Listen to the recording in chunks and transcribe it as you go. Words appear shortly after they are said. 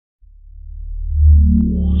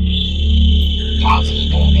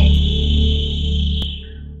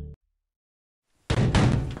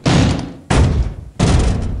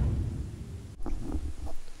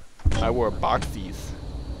wore boxies.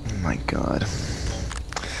 Oh my god.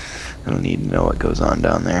 I don't need to know what goes on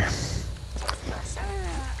down there.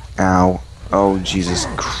 Ow. Oh, Jesus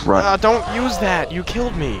Christ. Don't use that. You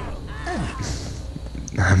killed me.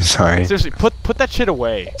 I'm sorry. Seriously, put that shit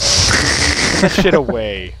away. Put that shit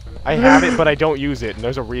away. I have it, but I don't use it, and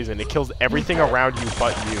there's a reason. It kills everything around you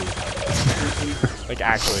but you. Like,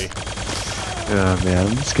 actually. Oh, man.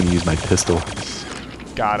 I'm just gonna use my pistol.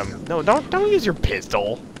 Got him. No, don't use your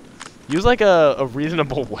pistol. Use, like, a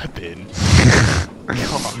reasonable weapon.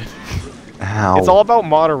 God. Ow. It's all about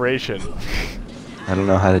moderation. I don't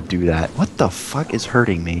know how to do that. What the fuck is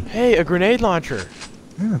hurting me? Hey, a grenade launcher.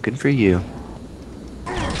 Oh, good for you.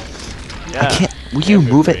 Yeah. I can't. Will you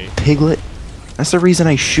move it, piglet? That's the reason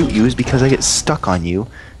I shoot you, is because I get stuck on you.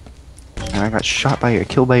 And I got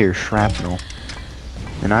killed by your shrapnel.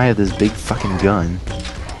 And I have this big fucking gun.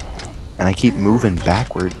 And I keep moving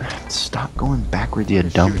backward. Stop going backward, you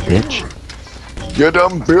dumb bitch. You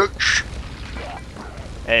dumb bitch!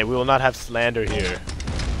 Hey, we will not have slander here.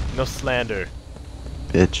 No slander.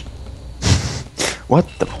 Bitch. What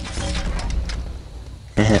the?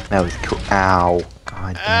 That was cool. Ow.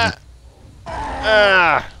 God damn it.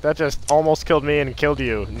 That just almost killed me and killed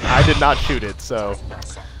you. I did not shoot it, so.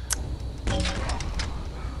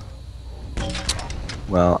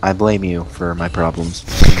 Well, I blame you for my problems.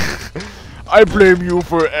 I blame you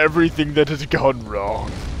for everything that has gone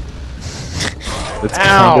wrong.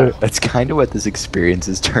 That's kind of what this experience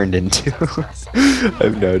has turned into.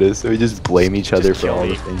 I've noticed. We just blame each other for all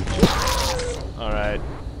the things. Alright.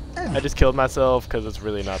 I just killed myself because it's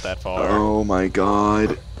really not that far. Oh my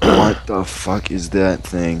god. What the fuck is that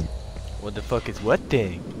thing? What the fuck is what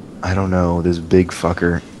thing? I don't know. This big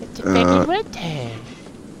fucker. It's a fucking red thing.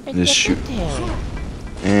 Just shoot.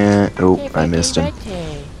 Oh, I missed him.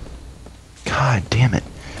 God damn it.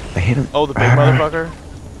 I hit him. Oh, the big motherfucker?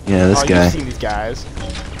 Yeah, this guy. You've seen these guys.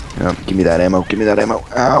 Give me that ammo. Give me that ammo.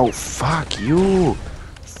 Ow, fuck you.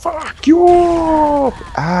 Fuck you.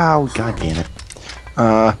 Ow, god damn it.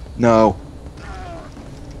 No.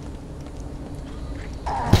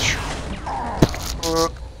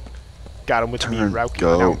 Got him with me, Rauki.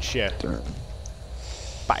 Go. Shit.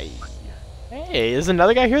 Bye. Hey, there's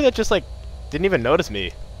another guy here that just, like, didn't even notice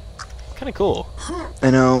me. Kinda cool.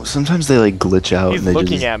 I know, sometimes they, like, glitch out. He's and they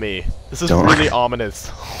looking just at me. This is don't. really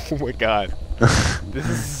ominous. Oh my god. This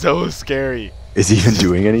is so scary. Is he even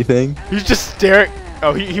doing anything? He's just staring.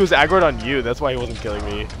 Oh, he was aggroed on you. That's why he wasn't killing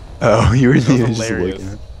me. Oh, you were just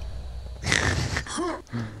hilarious.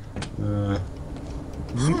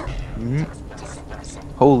 looking.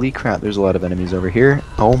 Holy crap, there's a lot of enemies over here.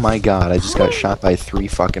 Oh my god, I just got shot by 3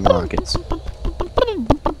 fucking rockets.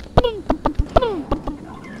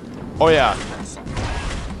 Oh yeah.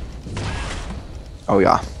 Oh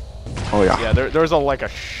yeah. Oh yeah. Yeah, there's like a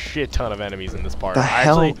shit ton of enemies in this part. The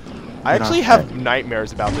hell? I actually have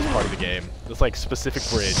nightmares about this part of the game. This like specific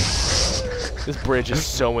bridge. This bridge is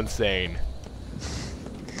so insane.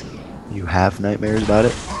 You have nightmares about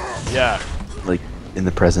it? Yeah. Like, in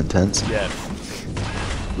the present tense? Yes.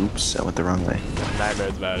 Oops, I went the wrong way.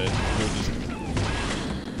 Nightmares about it.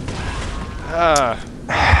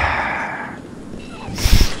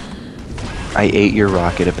 I ate your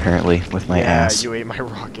rocket, apparently, with my ass. Yeah, you ate my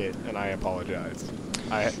rocket, and I apologize.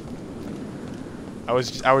 I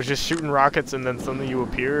was just shooting rockets, and then suddenly you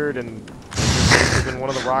appeared, and was in one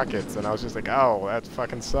of the rockets, and I was just like, oh, that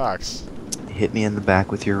fucking sucks. Hit me in the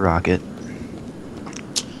back with your rocket.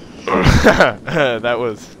 that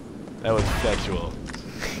was sexual.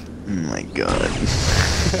 Oh my god.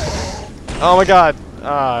 Oh my god!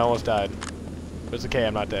 Ah, I almost died. But it's okay,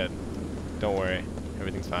 I'm not dead. Don't worry.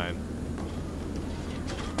 Everything's fine.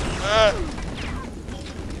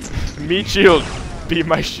 Meat shield! Be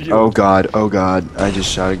my shield. Oh god, oh god. I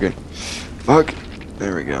just shot a good. Fuck.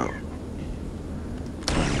 There we go.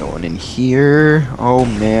 I'm going in here. Oh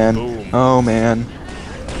man. Boom. Oh man.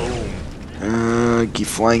 Boom.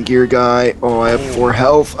 Flying gear guy. Oh, I have 4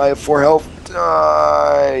 health. I have 4 health.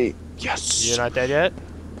 Die. Yes. You're not dead yet?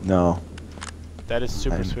 No. That is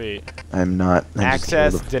super sweet. I'm not.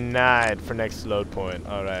 Access denied for next load point.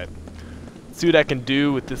 Alright. See what I can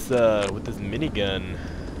do with this minigun.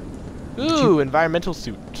 Ooh, environmental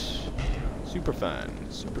suit. Super fun.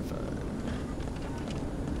 Super fun.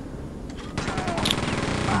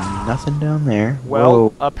 Nothing down there. Well,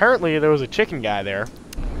 Whoa. apparently there was a chicken guy there.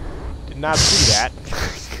 Did not see that.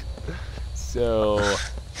 So,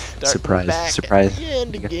 Surprise.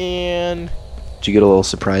 Again. Did you get a little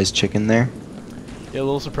surprise chicken there? Yeah, a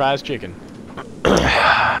little surprise chicken.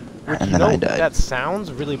 And then I died. That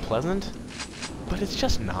sounds really pleasant, but it's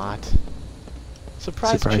just not.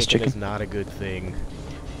 Surprise chicken is not a good thing.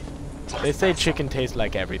 They say chicken tastes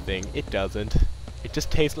like everything. It doesn't. It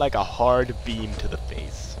just tastes like a hard beam to the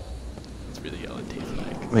face. That's really all it tastes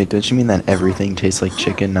like. Wait, don't you mean that everything tastes like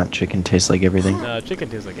chicken, not chicken tastes like everything? No, chicken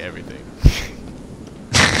tastes like everything.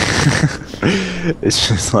 It's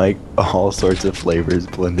just like all sorts of flavors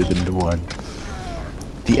blended into one.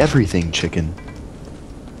 The everything chicken.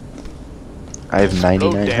 I have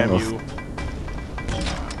 99 damn health. you.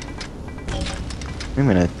 I'm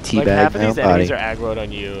gonna Like teabag half of my these body. enemies are aggroed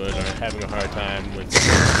on you and are having a hard time with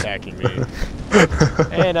attacking me.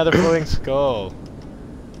 Hey, another floating skull.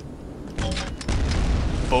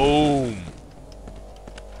 Boom.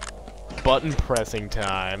 Button pressing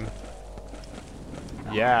time.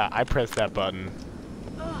 Yeah, I pressed that button.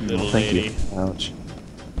 Little Thank lady. you. Ouch.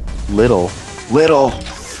 Little.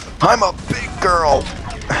 I'm a big girl.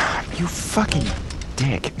 You fucking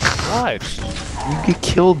dick. What? You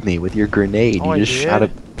killed me with your grenade. Oh, You I just shot a.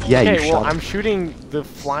 did? Yeah, Okay, you well, shot. I'm shooting the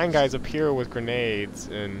flying guys up here with grenades,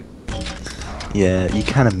 and Yeah, you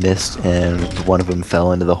kind of missed, and one of them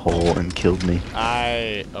fell into the hole and killed me.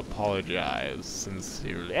 I apologize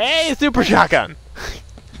sincerely. Hey, super shotgun!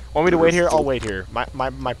 Want me to wait here? I'll wait here.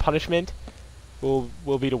 My punishment will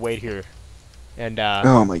be to wait here, and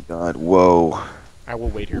Oh my god! Whoa! I will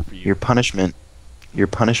wait here for you. Your punishment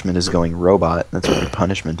is going robot. That's what your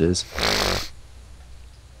punishment is.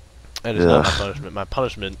 That is not my Ugh. punishment. My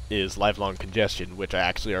punishment is lifelong congestion, which I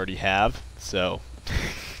actually already have. So,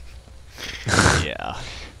 yeah.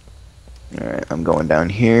 All right, I'm going down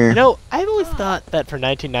here. You know, I've always thought that for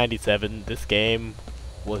 1997, this game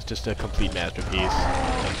was just a complete masterpiece.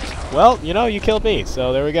 And, well, you know, you killed me,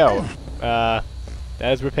 so there we go. That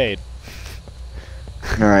is repaid.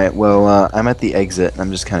 All right, well, I'm at the exit. I'm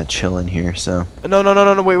just kind of chilling here, so. No,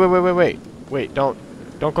 wait, don't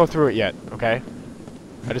go through it yet, okay?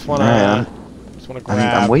 I just wanna, Alright,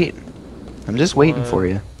 grab. I'm waiting. I'm just waiting for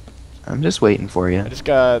you. I'm just waiting for you. I just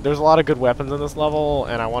got. There's a lot of good weapons in this level,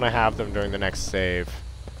 and I want to have them during the next save.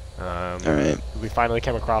 Alright. We finally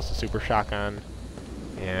came across the super shotgun,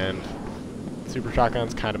 and super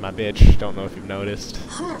shotgun's kind of my bitch. Don't know if you've noticed,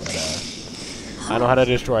 but I know how to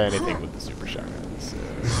destroy anything with the super shotgun. So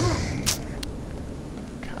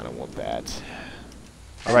kind of want that.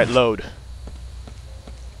 All right, load.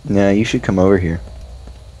 Yeah, you should come over here.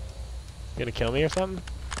 You gonna kill me or something?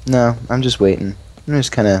 No, I'm just waiting.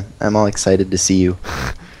 I'm all excited to see you.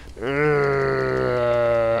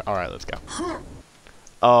 Alright, let's go.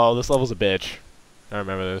 Oh, this level's a bitch. I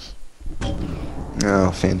remember this. Oh,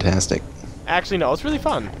 fantastic. Actually, no, it's really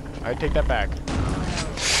fun. I take that back.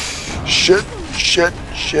 Shit.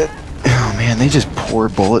 Oh man, they just pour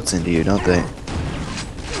bullets into you, don't they?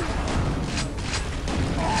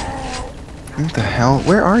 What the hell?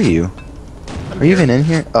 Where are you? Are you even in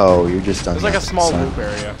here? Oh, you're just on There's the like a opposite small side. loop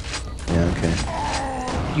area. Yeah,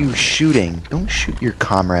 okay. You shooting. Don't shoot your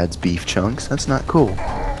comrades' beef chunks. That's not cool.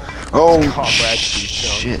 Oh, Comrades' beef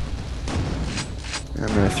chunks. shit. I'm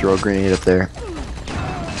gonna throw a grenade up there.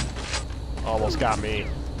 Almost got me.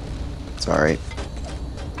 It's alright.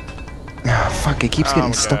 Ah, fuck, it keeps Oh getting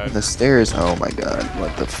my stuck God. in the stairs. Oh my god,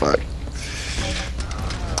 what the fuck.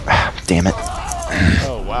 Ah, damn it.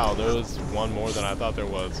 Oh wow, there was one more than I thought there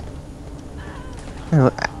was.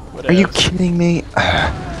 Are you kidding me?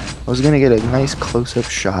 I was gonna get a nice close-up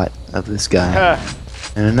shot of this guy,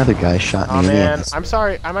 and another guy shot me Oh in the man, ass. I'm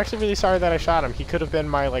sorry. I'm actually really sorry that I shot him. He could have been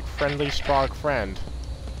my like friendly, strong friend.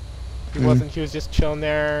 He wasn't. He was just chilling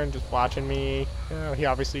there and just watching me. You know, he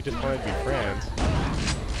obviously just wanted to be friends.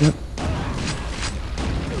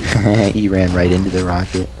 He ran right into the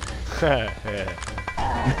rocket.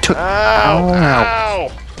 You took. Ow! Ow.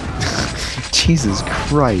 Ow! Jesus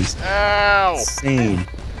Christ. Ow! Insane.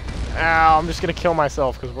 Ow! I'm just gonna kill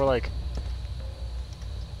myself because we're like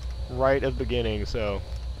right at the beginning. So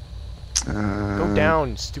go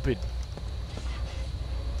down, stupid.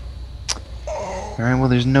 Alright, well,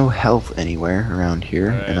 there's no health anywhere around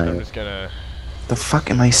here, Alright, and I'm just gonna. the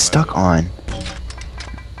fuck am I stuck on?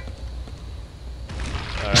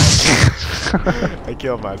 I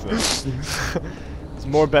killed myself. It's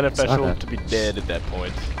more beneficial to be dead at that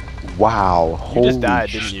point. Wow, You just holy died,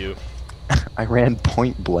 didn't you? I ran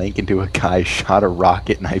point blank into a guy, shot a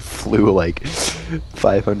rocket, and I flew like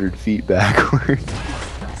 500 feet backward.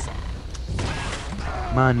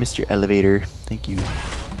 Come on, Mr. Elevator. Thank you.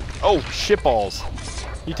 Oh, shitballs.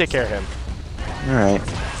 You take care of him. Alright,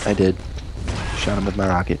 I did. Shot him with my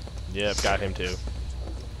rocket. Yep, got him too.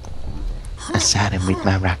 I shot him with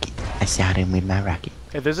my rocket. I shot him with my rocket.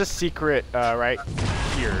 Hey, there's a secret right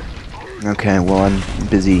here. Okay, well, I'm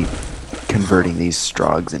busy converting these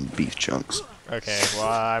strogs into beef chunks. Okay, well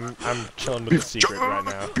I'm chilling with the secret right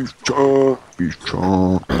now. Beef chunk, beef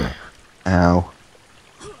chunk. Ow.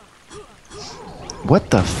 What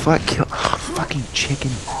the fuck? Fucking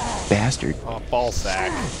chicken bastard. Oh, ball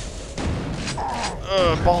sack.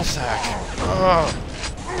 Ball sack.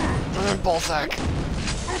 Ball sack.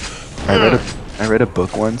 I read a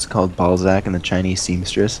book once called Balzac and the Chinese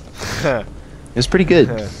Seamstress. It was pretty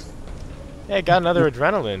good. Hey, got another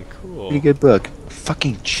adrenaline. Cool. Pretty good book.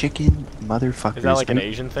 Fucking chicken motherfuckers. Is that like an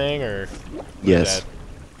Asian thing or? Yes.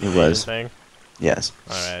 It was. Thing? Yes.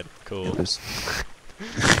 Alright, cool. It was.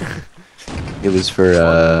 It was for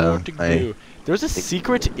there was a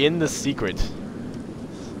secret in the secret.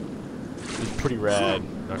 It's pretty rad,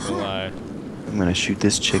 not gonna lie. I'm gonna shoot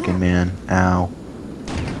this chicken, man. Ow.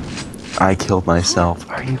 I killed myself.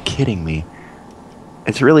 Are you kidding me?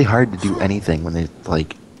 It's really hard to do anything when it's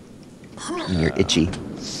like when you're itchy.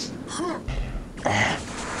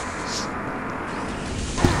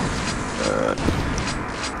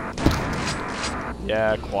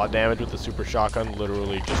 Yeah, quad damage with the super shotgun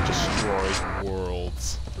literally just destroys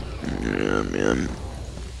worlds. Yeah, man.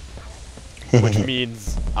 Which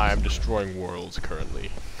means I am destroying worlds currently.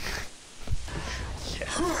 Yeah.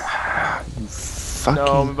 Fucking.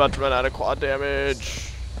 No, I'm about to run out of quad damage.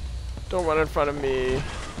 Don't run in front of me.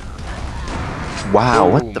 Wow,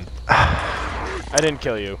 what Boom. the? I didn't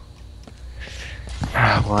kill you.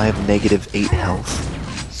 Well, I have -8 health.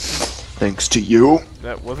 Thanks to you.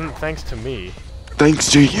 That wasn't thanks to me.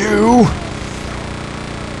 Thanks to you.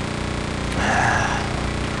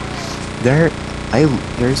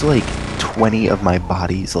 There's like 20 of my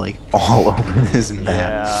bodies like all over this map.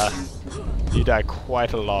 Yeah. You die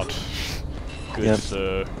quite a lot. Good Yep.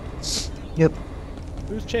 sir. Yep.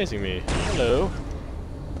 Who's chasing me? Hello.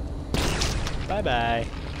 Bye-bye.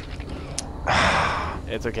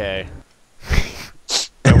 It's okay.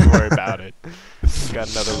 Don't worry about it.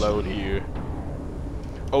 Got another load here.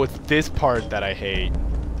 Oh, it's this part that I hate.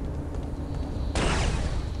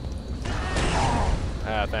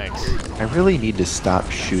 Ah, thanks. I really need to stop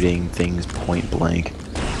shooting things point blank.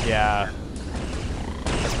 Yeah.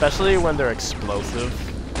 Especially when they're explosive.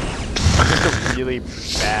 It's just a really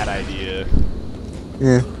bad idea.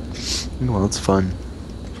 Yeah. Well, it's fun.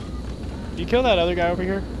 You kill that other guy over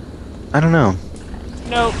here? I don't know.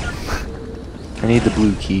 Nope. I need the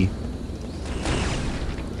blue key.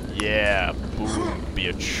 Yeah, boom,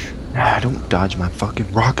 bitch. Ah, don't dodge my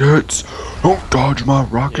fucking rockets! Don't dodge my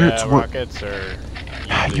rockets! Yeah, What? rockets are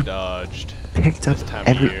Ah, easily you dodged Picked up this time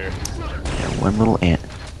every. of year. Yeah, one little ant.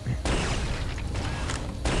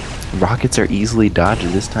 Rockets are easily dodged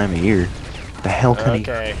at this time of year. The hell kind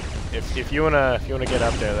Okay, if you wanna get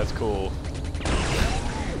up there, that's cool.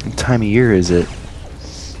 of time of year is it?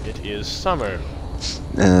 It is summer.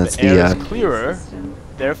 That's The air the is clearer,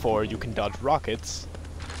 therefore you can dodge rockets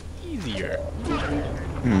easier.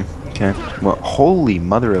 Okay. Well, holy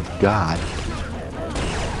mother of God.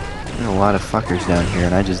 There's a lot of fuckers down here,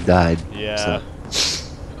 and I just died. Yeah. So.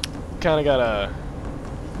 Kinda gotta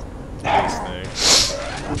this thing.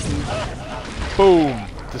 Boom!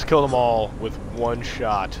 Just kill them all with one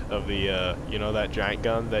shot of the you know that giant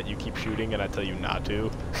gun that you keep shooting and I tell you not to?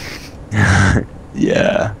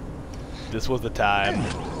 Yeah. This was the time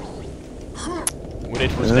when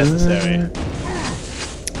it was necessary.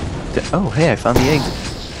 Oh, hey, I found the exit.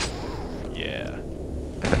 Yeah.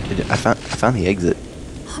 I found the exit.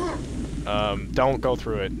 Don't go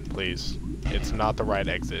through it, please. It's not the right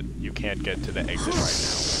exit. You can't get to the exit right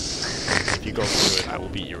now. If you go through it, I will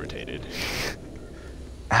be irritated.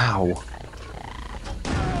 Ow.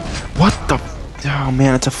 What the? Oh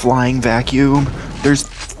man, it's a flying vacuum. There's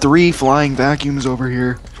 3 flying vacuums over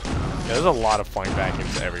here. Yeah, there's a lot of flying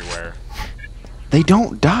vacuums everywhere. They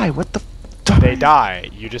don't die. What the? They die.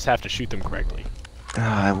 You just have to shoot them correctly.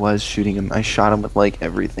 I was shooting them. I shot them with like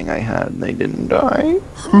everything I had, and they didn't die.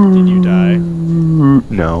 Did you die?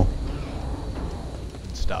 No.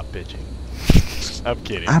 Stop bitching. I'm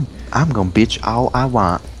kidding. I'm gonna bitch all I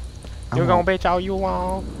want. You're gonna bitch all you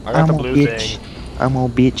want. I got the blue thing. I'm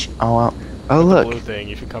gonna bitch all out. Oh The look, blue thing.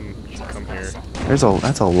 You should come here.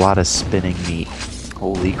 that's a lot of spinning meat.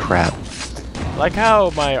 Holy crap! I like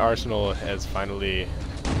how my arsenal has finally.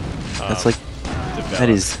 That's like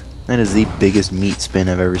developed. that is the biggest meat spin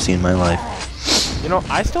I've ever seen in my life. You know,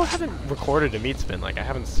 I still haven't recorded a meat spin. Like I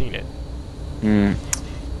haven't seen it.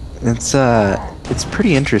 It's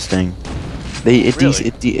pretty interesting.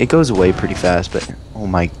 It goes away pretty fast, but oh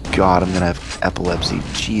my god, I'm gonna have epilepsy.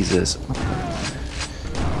 Jesus.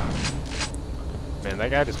 Man, that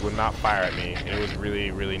guy just would not fire at me. It was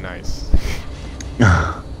really, really nice.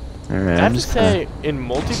 Alright, I have to say, in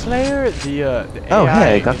multiplayer, the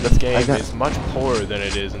AI in this game is much poorer than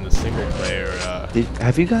it is in the single player.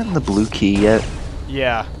 Have you gotten the blue key yet?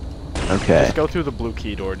 Yeah. Okay. Just go through the blue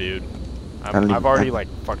key door, dude. I've already like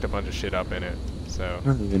fucked a bunch of shit up in it, so. I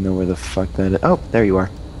don't even know where the fuck that is. Oh, there you are.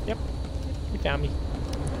 Yep. You found me.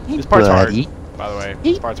 Hey, This part's buddy. hard, by the way.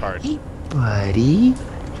 Hey, This part's hard. Hey, buddy.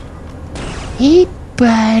 Hey,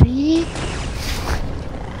 buddy.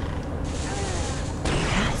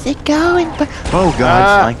 How's it going? Oh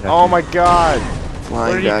god! Flying oh my god!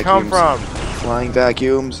 Flying Where did he come from? Flying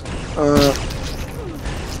vacuums.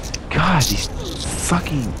 God, these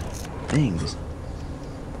fucking things.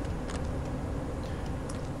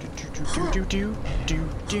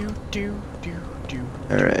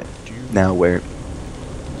 Alright. Now where?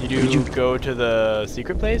 Did you go to the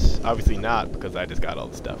secret place? Obviously not, because I just got all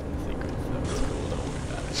the stuff in the secret. So it's cool, don't worry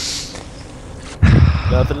about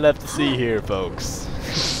it. Nothing left to see here, folks.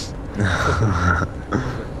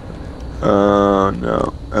 Oh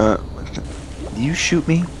no. Did you shoot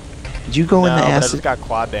me? Did you go in the No, but I acid? just got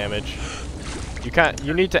quad damage.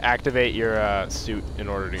 You need to activate your suit in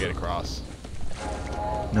order to get across.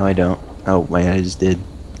 No, I don't. Oh, wait, I just did.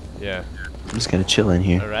 Yeah. I'm just gonna chill in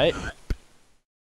here. Alright.